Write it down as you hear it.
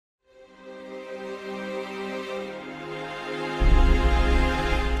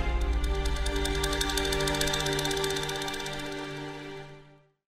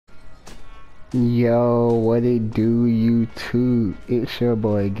Yo, what it do, YouTube? It's your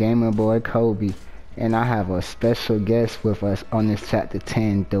boy, Gamer Boy Kobe, and I have a special guest with us on this chapter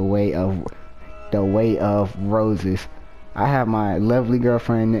 10, the way of Roses. I have my lovely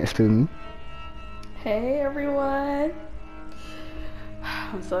girlfriend next to me. Hey everyone.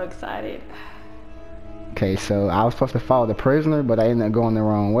 I'm so excited. Okay, so I was supposed to follow the prisoner, but I ended up going the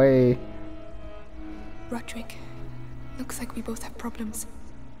wrong way. Roderick, looks like we both have problems.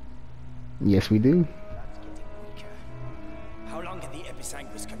 Yes, we do. That's getting weaker. How long can the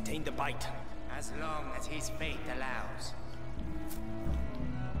episanguis contain the bite? As long as his fate allows.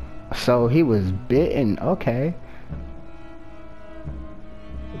 So he was bitten. Okay.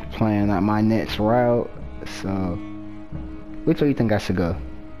 Planning out my next route. So, which way you think I should go?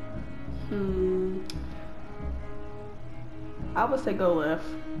 I would say go left.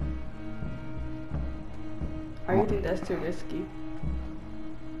 Or you think that's too risky?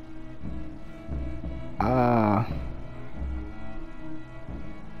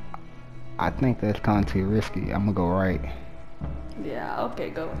 I think that's kind of too risky. I'm gonna go right. Yeah,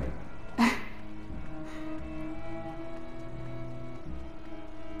 okay, go ahead.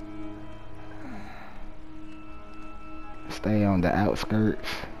 Stay on the outskirts.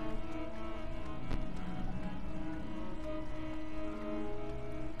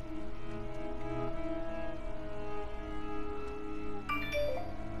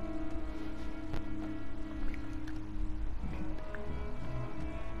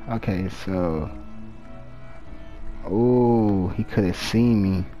 Okay, so... Oh, he could have seen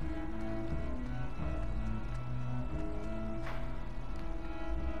me.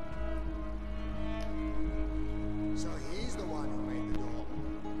 So he's the one who made the door.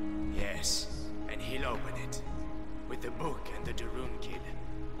 Yes, and he'll open it. With the book and the Darun kid,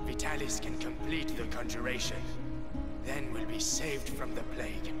 Vitalis can complete the conjuration. Then we'll be saved from the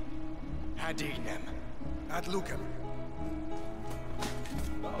plague. Hadignem. Ad Lucem.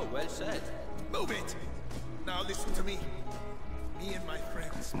 Oh, well said. Move it! Now listen to me. Me and my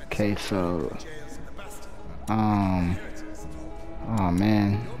friends spent Okay, so... jails in the Bastille. Oh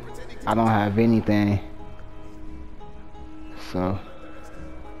man. I don't have anything. So...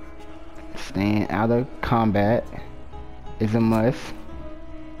 Staying out of combat is a must.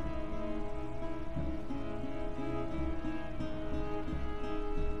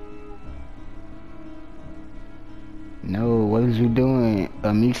 No, what is you doing,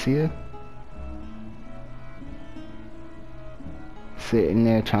 Amicia? Sitting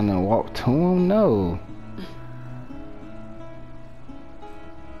there trying to walk to him? No.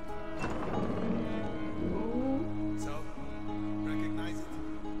 So, recognize it.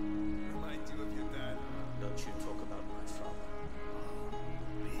 Remind you of your dad. Don't you talk about my father.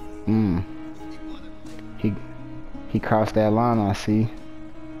 He crossed that line, I see.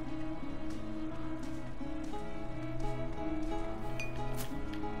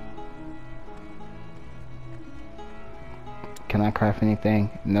 Can I craft anything?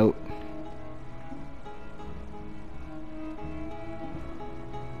 Nope.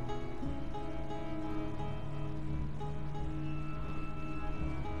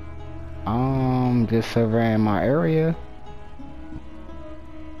 Just surveying my area.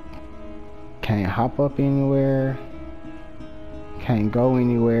 Can't hop up anywhere. Can't go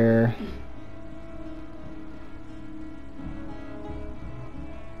anywhere.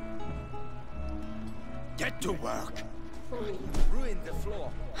 Get to work! Ruin the floor.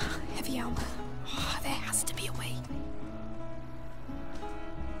 Heavy armor. Oh, there has to be a way.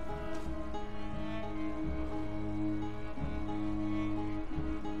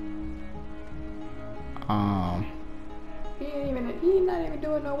 He's not even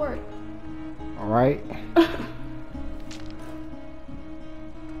doing no work. Alright.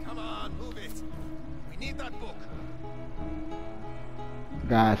 Come on, move it. We need that book.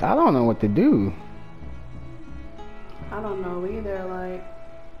 Guys, I don't know what to do. I don't know either, like,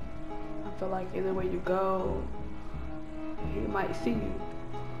 I feel like either way you go, he might see you.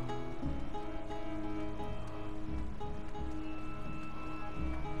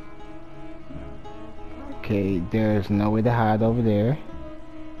 Okay, there's no way to hide over there.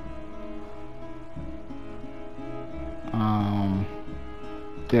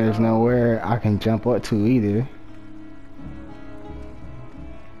 There's nowhere I can jump up to either.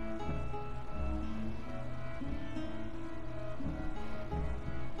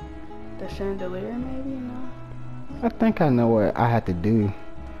 The chandelier maybe, no? I think I know what I have to do.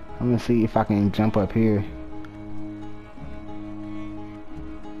 I'm gonna see if I can jump up here.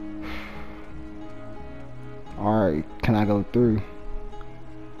 Alright, can I go through?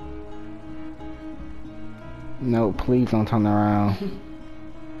 No, please don't turn around.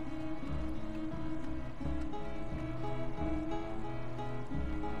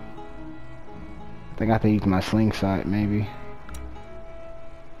 I think I have to use my slingshot, maybe.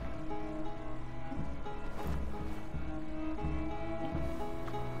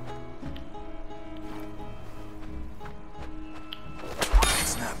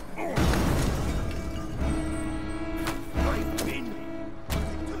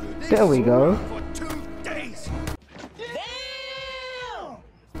 There we go.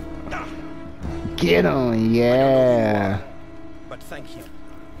 Get on, yeah. But thank you.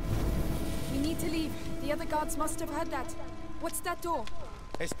 We need to leave. The other guards must have heard that. What's that door?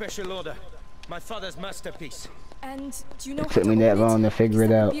 A special order. My father's masterpiece. And do you know It took me that long to figure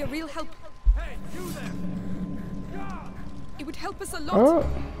it out. Be a real help. Hey, you there! It would help us a lot. Oh.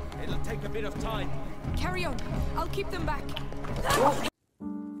 It'll take a bit of time. Carry on. I'll keep them back.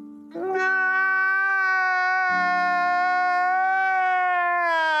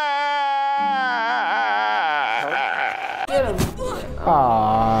 Get him.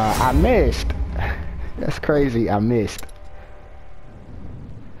 Aw, I missed. That's crazy, I missed.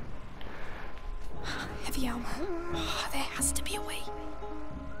 Heavy armor. Oh, there has to be a way.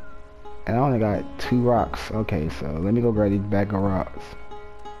 And I only got 2 rocks. Okay, so let me go grab these bag of rocks.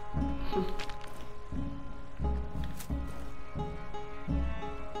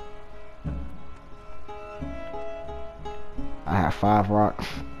 I have 5 rocks.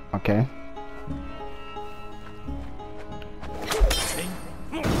 Okay.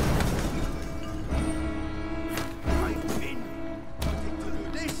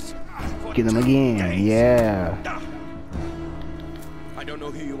 Get them again. Yeah. I don't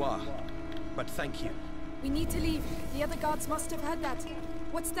know who you are, but thank you. We need to leave. The other guards must have heard that.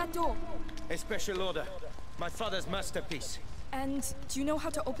 What's that door? A special order. My father's masterpiece. And do you know how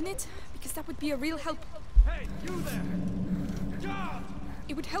to open it? Because that would be a real help. Hey, you there! Guard!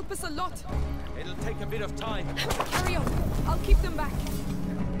 It would help us a lot. It'll take a bit of time. Carry on. I'll keep them back.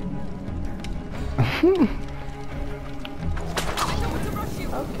 I don't want to rush you.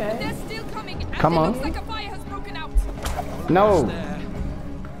 Okay. They're still coming. And Come it on. looks like a fire has broken out. No. There.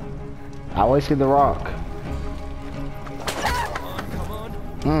 I wasted the rock.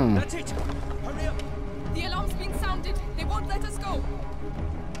 Come on. That's it. Hurry up. The alarm's been sounded. They won't let us go.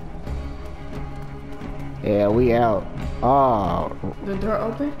 Yeah, we out. Oh, The door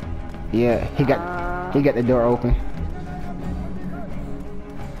open? yeah, he got the door open.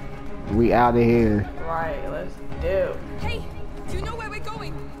 We out of here. Right, let's do. Hey, do you know where we're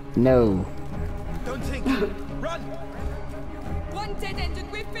going? No. Don't think. Run. One dead end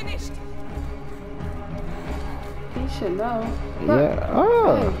and we're finished. He should know. Yeah.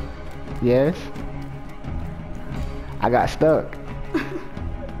 Oh. Yes. I got stuck.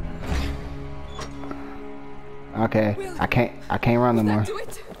 Okay. I can't run no Will more. that do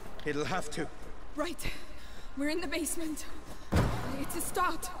it? It'll have to. Right. We're in the basement. It's a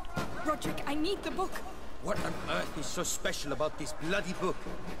start. Roderick, I need the book. What on earth is so special about this bloody book?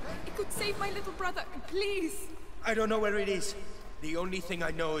 It could save my little brother. Please. I don't know where it is. The only thing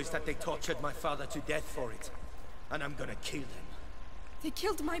I know is that they tortured my father to death for it. And I'm gonna kill them. They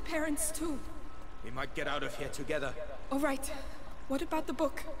killed my parents too. We might get out of here together. All right. What about the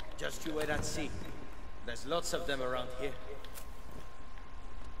book? Just you wait and see. There's lots of them around here.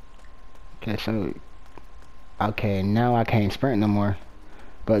 Okay, so okay, now I can't sprint no more.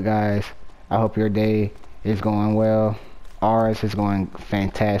 But guys, I hope your day is going well. Ours is going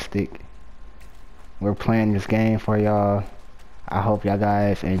fantastic. We're playing this game for y'all. I hope y'all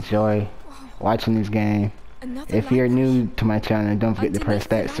guys enjoy watching this game. Another If you're language. new to my channel, don't forget to press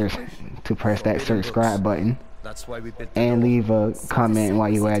Underneath that the language. press that subscribe button That's why we built the and door. leave a comment while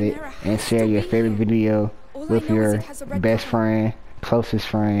you at it, and share your favorite video All I with know is your it has a red best cover. friend, closest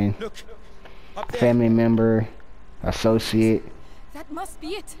friend, Look, up there. family member, associate. That must be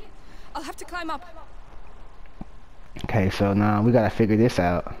it. I'll have to climb up. Okay, so now we gotta figure this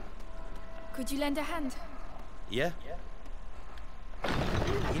out. Could you lend a hand? Yeah?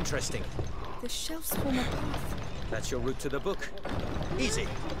 Interesting. The shelves form a path. That's your route to the book. Easy.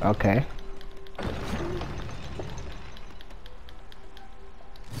 Okay.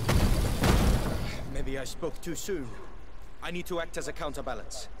 Maybe I spoke too soon. I need to act as a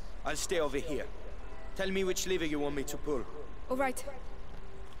counterbalance. I'll stay over here. Tell me which lever you want me to pull. All right.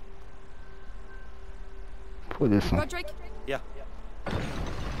 Pull this one. Roderick, Yeah.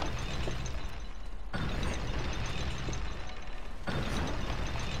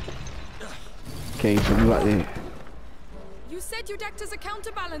 Okay, so we got the you said you'd act as a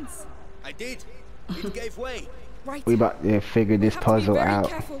counterbalance. I did. It gave way. Right. we about to figure this have to be puzzle very out.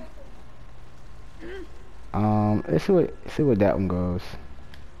 careful. Let's see what that one goes.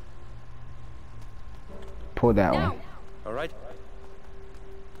 Pull that Now. one. All right.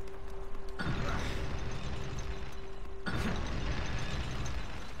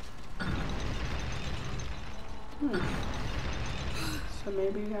 So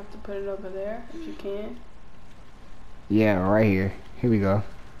maybe you have to put it over there if you can. Yeah, right here. Here we go.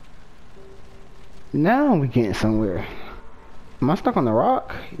 Now we getting somewhere. Am I stuck on the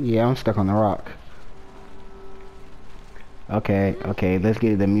rock? Yeah, I'm stuck on the rock. Okay, okay, let's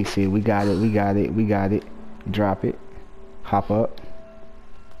get it. Let me see. We got it, we got it, we got it. Drop it. Hop up.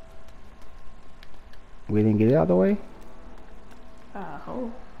 We didn't get it out of the way? I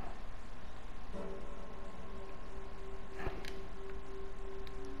hope.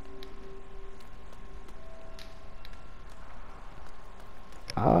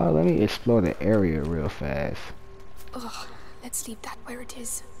 Let me explore the area real fast. Ugh, let's leave that where it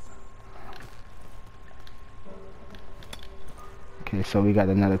is. Okay, so we got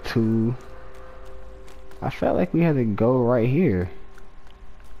another 2. I felt like we had to go right here.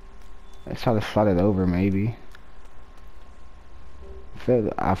 Let's try to slide it over, maybe.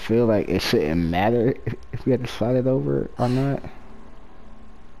 I feel like it shouldn't matter if we had to slide it over or not.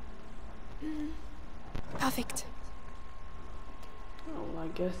 Perfect. Oh, I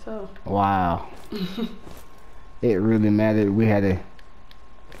guess so. Wow. It really mattered. We had to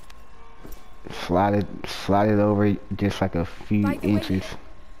slide it over just like a few By the way, inches.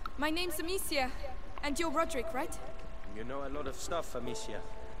 My name's Amicia, and you're Roderick, right? You know a lot of stuff, Amicia.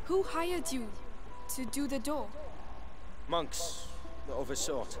 Who hired you to do the door? Monks of a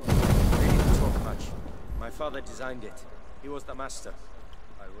sort. They didn't talk much. My father designed it. He was the master.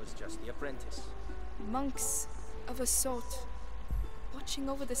 I was just the apprentice. Monks of a sort, watching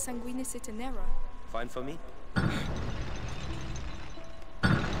over the Sanguinis Itinera. Fine for me?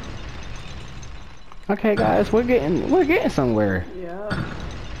 Okay, guys, we're getting somewhere. Yeah.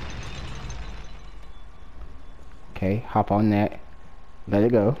 Okay, hop on that. Let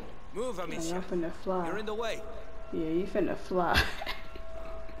it go. Move, And Amicia. I'm finna fly. You're in the way. Yeah, you finna fly.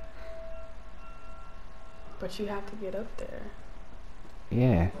 But you have to get up there.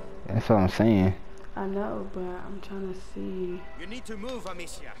 Yeah, that's what I'm saying. I know, but I'm trying to see You need to move,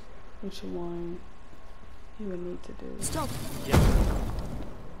 Amicia. which one you would need to do. Stop! Yeah.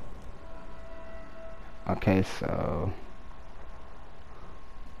 Okay, so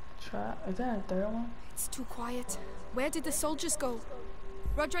Try. Is that a third one? It's too quiet. Where did the soldiers go?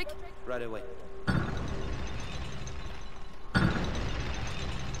 Roderick? Right away.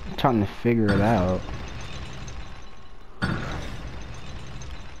 I'm trying to figure it out. Too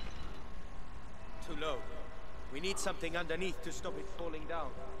low. We need something underneath to stop it falling down.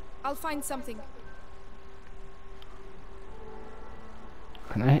 I'll find something.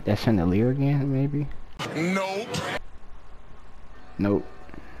 Can I hit that chandelier again, maybe? Nope. Nope.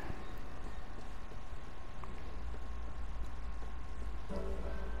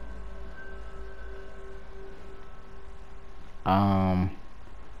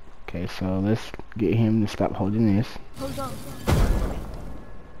 Okay, so let's get him to stop holding this. Hold on.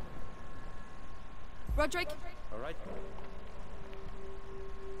 Roderick? All right.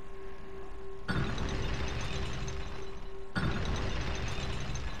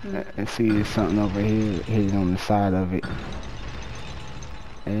 Let's see, there's something over here hidden on the side of it.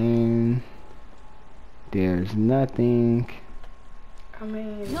 And there's nothing. I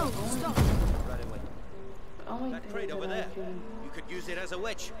mean, No, the stop. Right away. only That thing crate that over I there. can, You could use it as a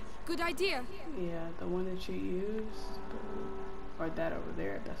wedge. Good idea. yeah, the one that you used, or that over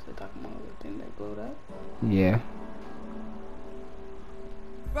there. That's the talking about the thing that glowed up. Yeah,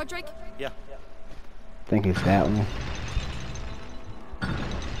 Roderick? Yeah. I think it's that one.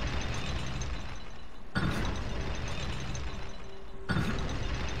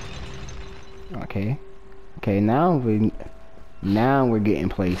 Okay. Okay, now we're getting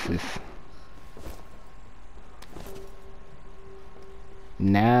places.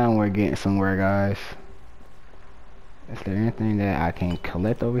 Now we're getting somewhere, guys. Is there anything that I can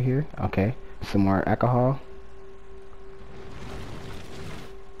collect over here? Okay, some more alcohol.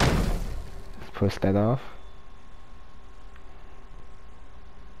 Let's push that off.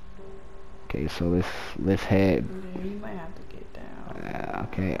 Okay, so let's head. Yeah, you might have to get down.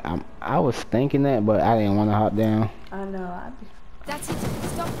 Okay, I was thinking that, but I didn't want to hop down. I know. I'd be. That's it.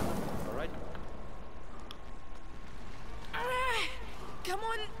 Stop. All right. Come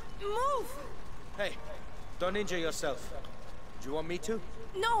on, move! Hey, don't injure yourself. Do you want me to?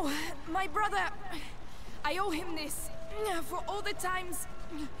 No, my brother. I owe him this. For all the times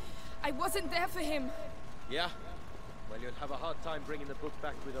I wasn't there for him. Yeah? Well, you'll have a hard time bringing the book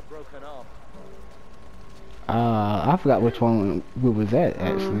back with a broken arm. I forgot which one we was at,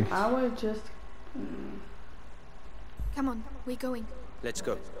 actually. I would just. Come on, we're going. Let's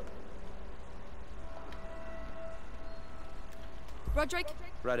go. Roderick?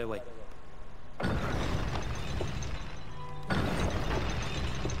 Right away.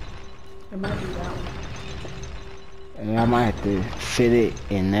 It might be that one. And I might have to sit it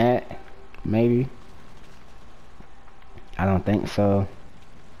in that, maybe. I don't think so.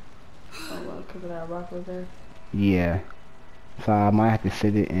 Oh well, because of that rock over there. Yeah. So I might have to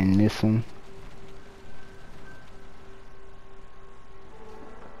sit it in this one.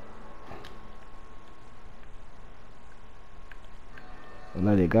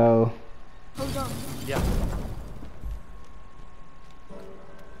 Let it go. Hold on. Yeah.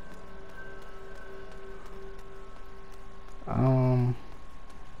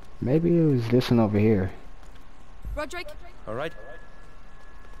 Maybe it was this one over here. Roderick, All right.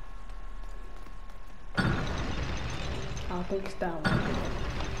 I think it's that one.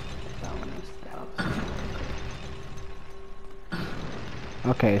 That one is that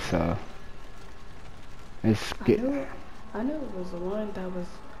one. Okay, so let's get. I knew it was the one that was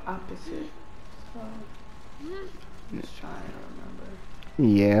opposite. So I'm just trying to remember.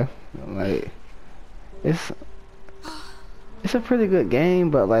 Yeah, like it's a pretty good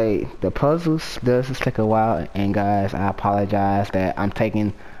game, but like the puzzles does take a while. And guys, I apologize that I'm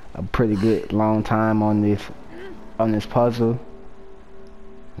taking a pretty good long time on this puzzle.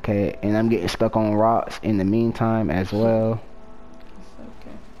 Okay, and I'm getting stuck on rocks in the meantime as well. It's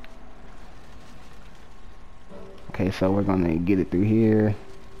okay. Okay, so we're gonna get it through here.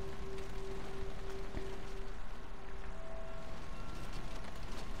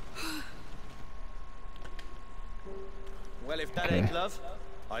 Well, if that Okay. ain't love,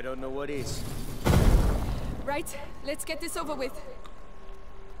 I don't know what is. right? Let's get this over with.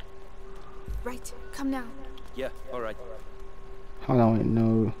 Right, come now. Yeah, all right. Hold on,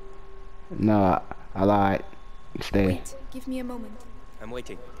 no, I lied. Stay. Wait, give me a moment. I'm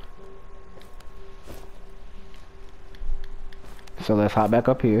waiting. So let's hop back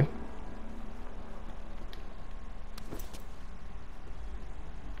up here.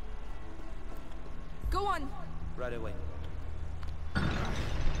 Go on. Right away.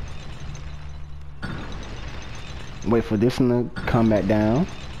 Wait for this one to come back down.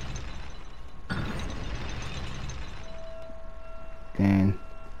 Then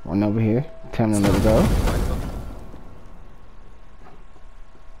run over here. Tell me to let it go.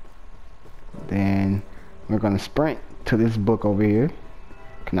 Then we're gonna sprint to this book over here.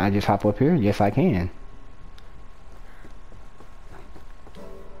 Can I just hop up here? Yes, I can.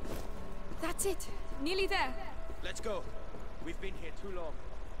 That's it. Nearly there. Let's go. We've been here too long.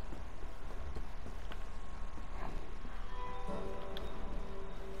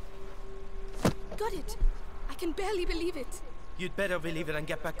 Got it. I can barely believe it. You'd better believe it and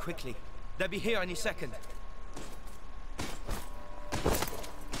get back quickly. They'll be here any second.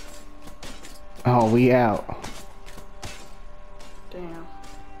 Oh, we out. Damn.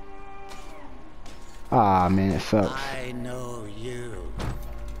 Ah, man, it sucks. I know you,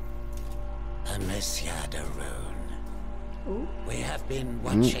 Amicia de Rune. Ooh. We have been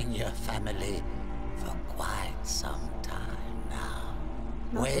watching your family for quite some time now.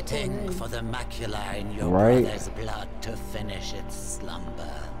 Not the Waiting full for the macula in your Right. brother's blood to finish its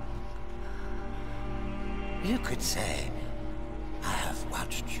slumber. You could say, I have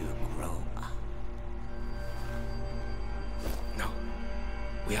watched you grow up. No.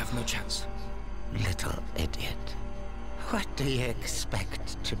 We have no chance. Little idiot. What do you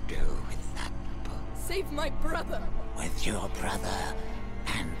expect to do with that book? Save my brother. With your brother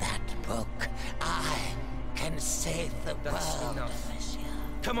and that book, I can save the That's world, enough. Amicia.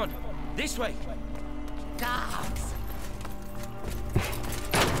 Come on, this way. Guards!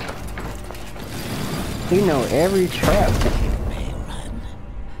 He know every trap. You may run,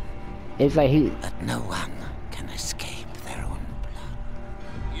 It's like he. but no one can escape their own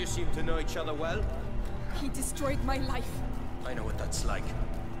blood. You seem to know each other well. He destroyed my life. I know what that's like.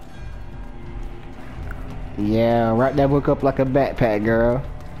 Yeah, wrap that book up like a backpack, girl.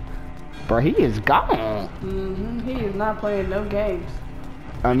 Bro, he is gone. He is not playing no games.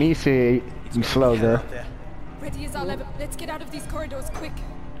 I mean, he said you slow, Hell girl. out there. Ready as I'll ever. Let's get out of these corridors quick.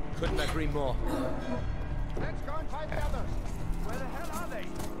 Couldn't agree more. Let's go and find the others. Where the hell are they?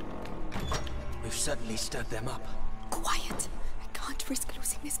 We've certainly stirred them up. Quiet. I can't risk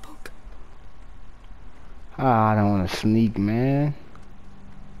losing this book. Ah, I don't want to sneak, man.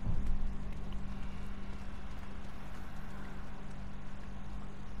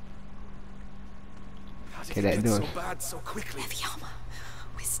 How did Okay, it that get so door. bad so quickly? Heavy armor.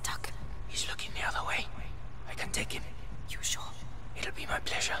 We're stuck. He's looking the other way. I can take him. You sure? It'll be my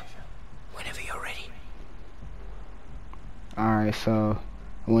pleasure. Whenever you're ready. Alright, so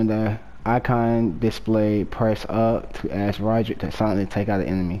when the icon display, press up to ask Roderick to silently take out the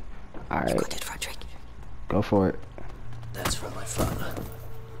enemy. Alright, Got it, Roderick. go for it. That's from my father.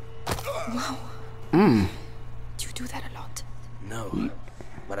 Wow. Mmm. Do you do that a lot? No,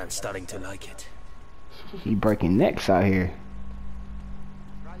 but I'm starting to like it. He breaking necks out here.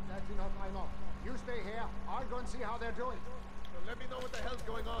 Right, that's enough, I know. You stay here. I'll go and see how they're doing. Well, let me know what the hell's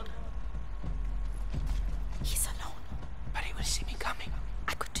going on. He's alone. But he will see me coming.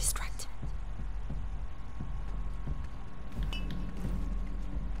 I could distract him.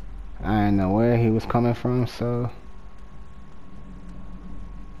 I didn't know where he was coming from, so...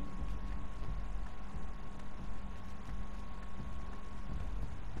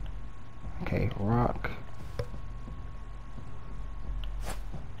 Okay, rock.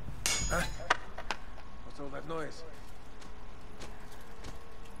 Huh? What's all that noise?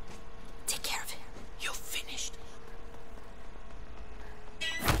 Take care of him. You're finished.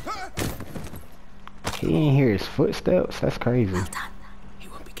 He didn't hear his footsteps? That's crazy. Well done. He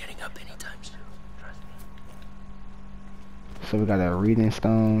won't be getting up anytime soon. Trust me. So we got a reading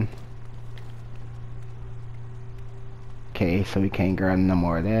stone. Okay, so we can't grab no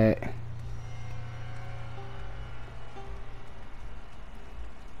more of that.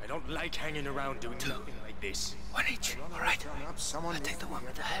 I don't like hanging around doing nothing like this. One each, alright? Turn up, someone I'll take the one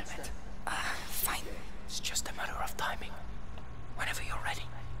with the helmet. Fine. It's just a matter of timing. Whenever you're ready.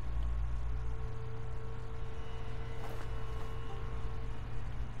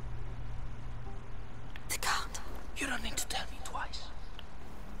 The guard. You don't need to tell me twice.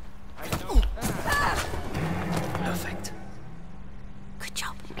 I know. Perfect. Good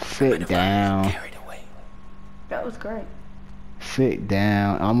job. Sit down. Carried away. That was great. Sit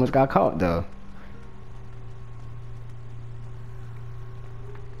down. I almost got caught though.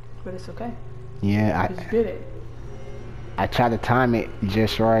 But it's okay. Yeah, Because you did it. I tried to time it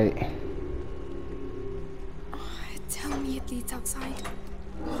just right. Tell me it leads outside.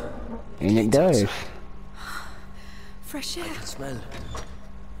 And it does. Fresh air. I can smell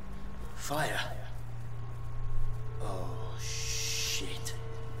fire. Oh shit.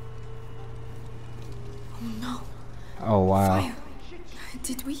 Oh no. Oh wow. Fire.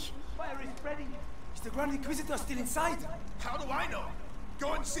 Did we? Fire is spreading. Is the Grand Inquisitor still inside? How do I know?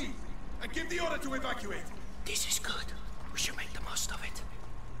 Go and see. And give the order to evacuate. This is good. We should make the most of it.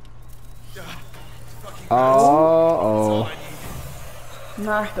 Fucking Oh.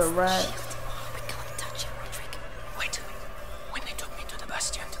 Not the rat. We can't touch him, Roderick. Wait. When they took me to the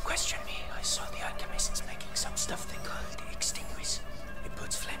Bastion to question me, I saw the alchemists making some stuff they called the extinguish. It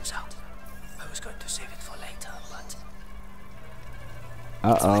puts flames out. I was going to save it for later, but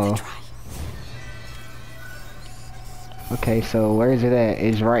Uh-oh. Try. Okay, so where is it at?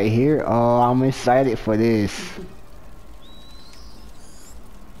 It's right here. Oh, I'm excited for this.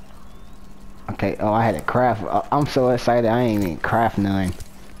 Okay, oh, I had to craft. I'm so excited I ain't even craft none.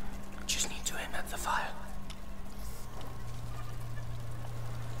 just need to aim at the fire.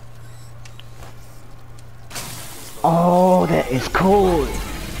 Oh, that is cool. This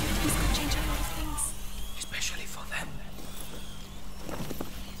could change a lot of things. Especially for them.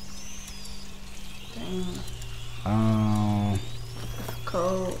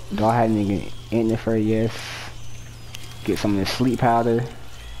 Cold. Go ahead and get in there for yes. Get some of the sleep powder.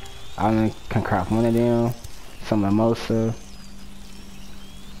 I only can craft one of them. Some mimosa.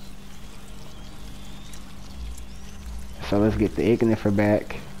 So let's get the ignifer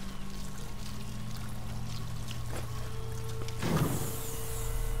back.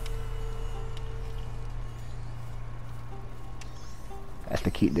 That's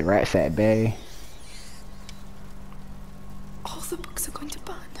to keep the rats at bay. All the books are going to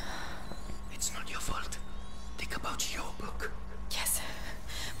burn. It's not your fault. Think about your book. Yes.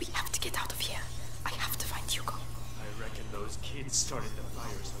 We have to get out of here. I have to find Hugo. I reckon those kids started the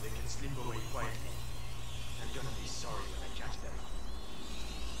fire so they can slip away quietly. They're gonna be sorry when I catch them.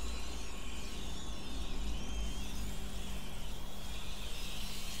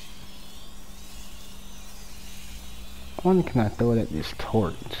 I wonder, can I throw it at this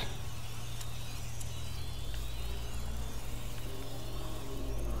torch?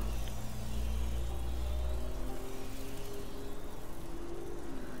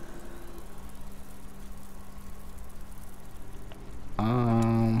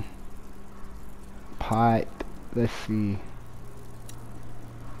 Pot. Let's see.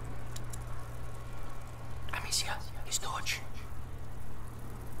 Amicia, his torch.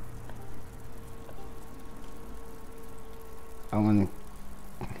 I wanna.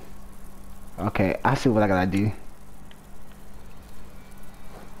 Okay, I see what I gotta do.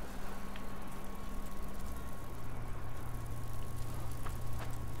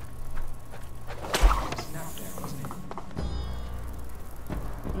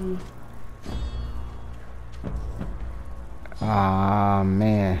 Ah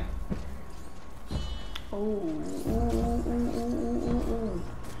man.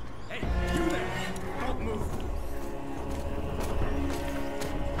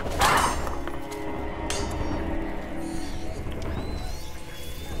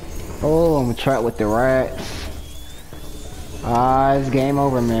 I'm trapped with the rats. Ah, it's game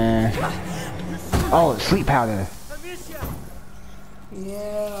over, man. Oh, sleep powder.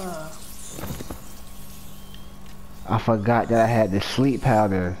 Yeah. I forgot that I had the sleep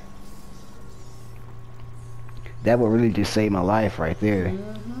powder. That would really just save my life right there.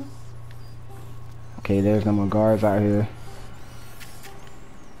 Mm-hmm. Okay, there's no more guards out here.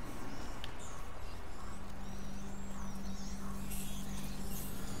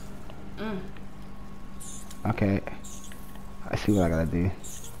 Okay, I see what I gotta do.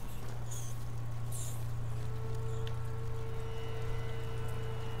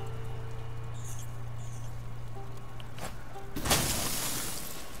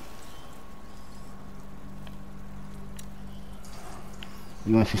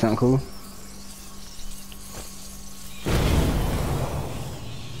 You wanna see something cool?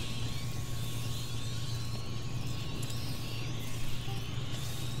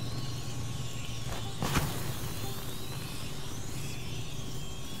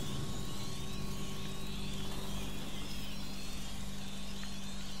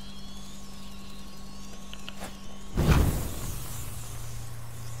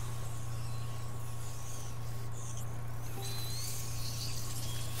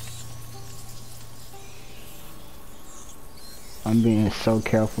 I'm being so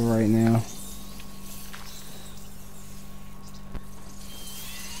careful right now.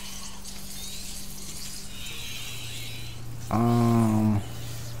 Um,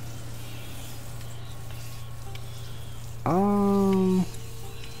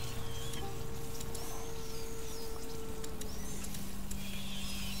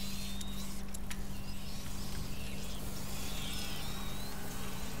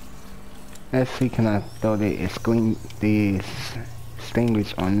 let's see, can I throw the extinguish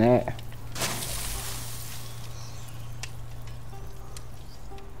on that?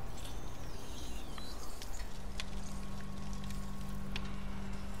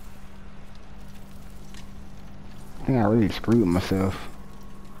 I think I really screwed myself.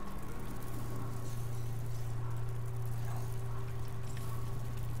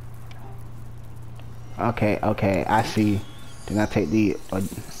 Okay, I see. Then I take the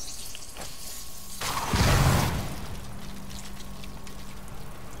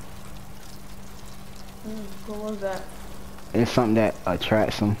What was that? it's something that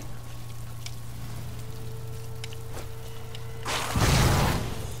attracts them.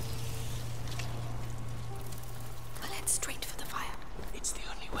 I'll head straight for the fire. It's the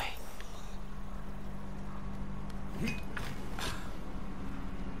only way.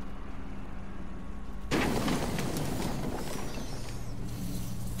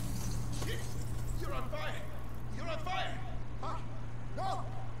 You're on fire! You're on fire! Huh? No!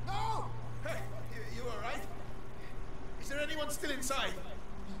 No! Hey, you alright? Is there anyone still inside?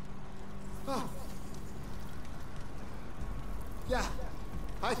 Ah. Yeah,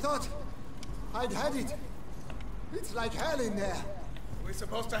 I thought I'd had it. It's like hell in there. We're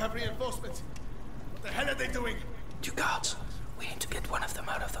supposed to have reinforcements. What the hell are they doing? 2 guards. We need to get one of them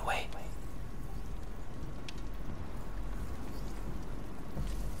out of the way.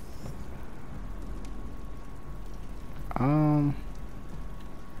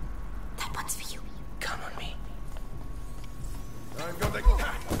 That one's for you. Count on me. I've got the...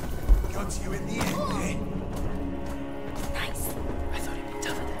 Got you in the end, eh? Nice. I thought it'd be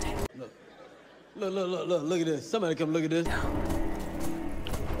tougher than taking. Look at this. Somebody come look at this.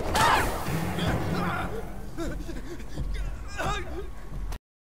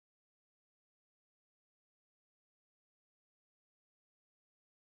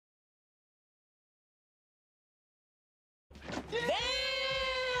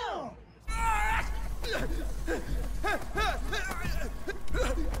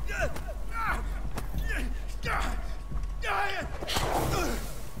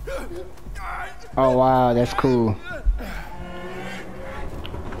 Oh wow, that's cool.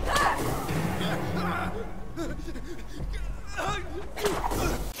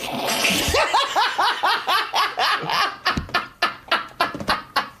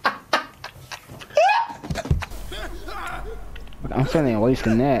 I'm certainly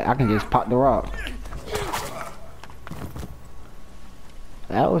wasting that. I can just pop the rock.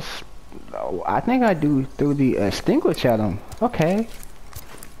 That was... I think I do through the extinguish at him. Okay.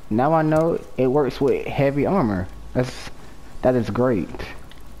 Now I know it works with heavy armor. That is great.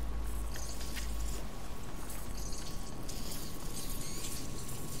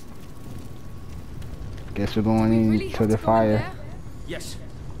 Guess we're going into the fire. Yes.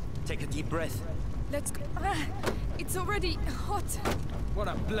 Take a deep breath. Let's go. It's already hot. What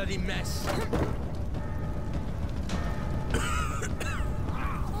a bloody mess.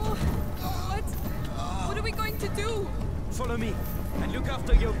 to do? Follow me, and look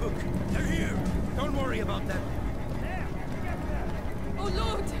after your book. They're here. Don't worry about them. Oh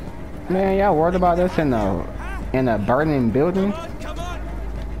Lord! Man, y'all worried about this in a burning building? Come on!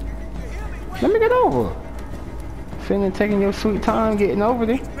 Let me get over. Sitting and taking your sweet time getting over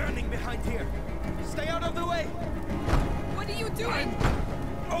there. Burning behind here. Stay out of the way. What are you doing?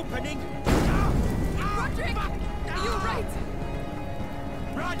 Opening. Roderick! Are you alright?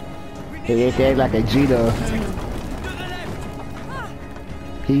 Run! He act like a Cheeto. To the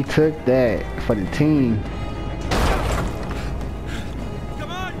left. He took that for the team.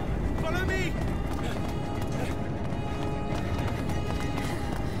 Come on! Follow me!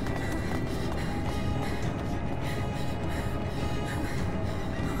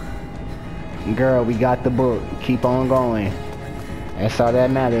 Girl, we got the book. Keep on going. That's all that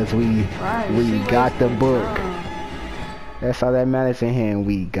matters. We got the book. That's all that matters in here.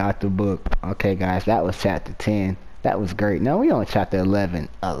 We got the book. Okay, guys, that was chapter 10. That was great. Now we on chapter 11,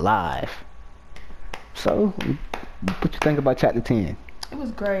 Alive. So, what you think about chapter 10? It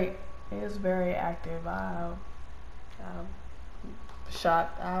was great. It was very active. I'm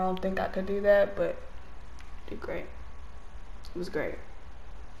shocked. I don't think I could do that, but did great. It was great.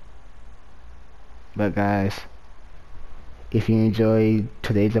 But guys, if you enjoyed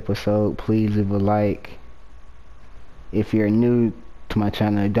today's episode, please leave a like. If you're new to my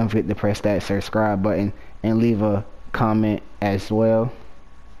channel, don't forget to press that subscribe button and leave a comment as well.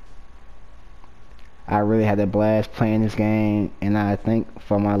 I really had a blast playing this game, and I thank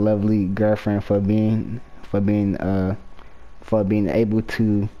for my lovely girlfriend for being able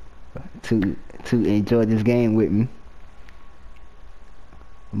to enjoy this game with me.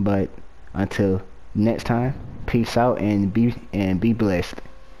 But until next time, peace out and be blessed.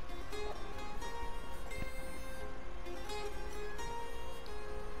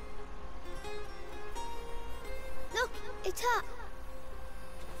 Look, it's up.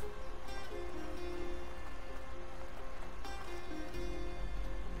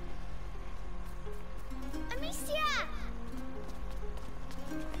 Amicia!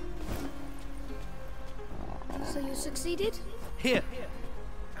 So you succeeded? Here.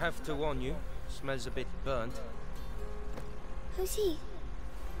 Have to warn you. Smells a bit burnt. Who's he?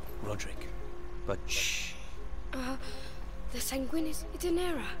 Roderick. But shh. The Sanguinis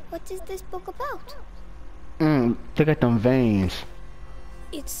Itinera. What is this book about? Check out them veins.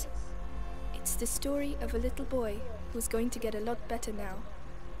 It's the story of a little boy who's going to get a lot better now.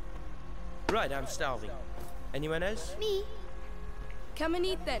 Right, I'm starving. Anyone else? Me? Come and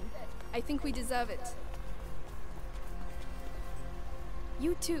eat then. I think we deserve it.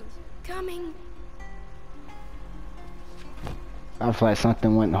 You too. Coming. I feel like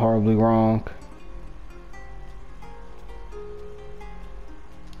something went horribly wrong.